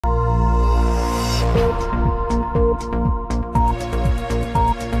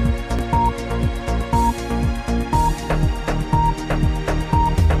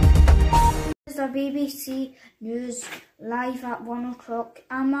our BBC News live at 1 o'clock.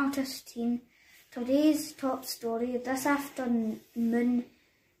 I'm Artistine. Today's top story this afternoon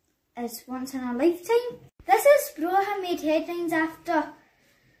is Once in a Lifetime. This explorer made headlines after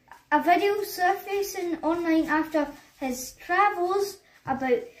a video surfacing online after his travels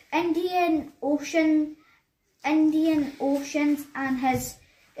about Indian Oceans and his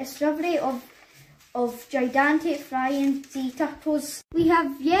discovery of gigantic flying sea turtles. We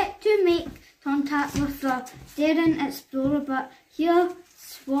have yet to make contact with the daring explorer, but here's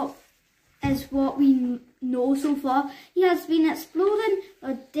what we know so far. He has been exploring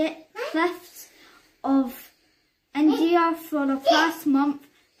the cliffs of India for the past month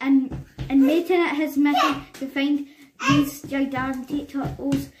and making it his mission to find these gigantic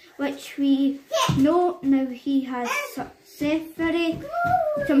turtles, which we know now he has successfully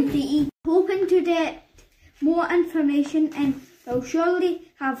completed. Hoping to get more information, and will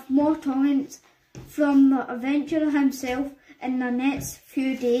surely have more comments from the adventurer himself in the next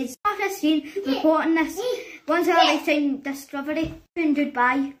few days. Artistine reporting this Once in a Lifetime discovery, and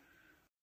goodbye.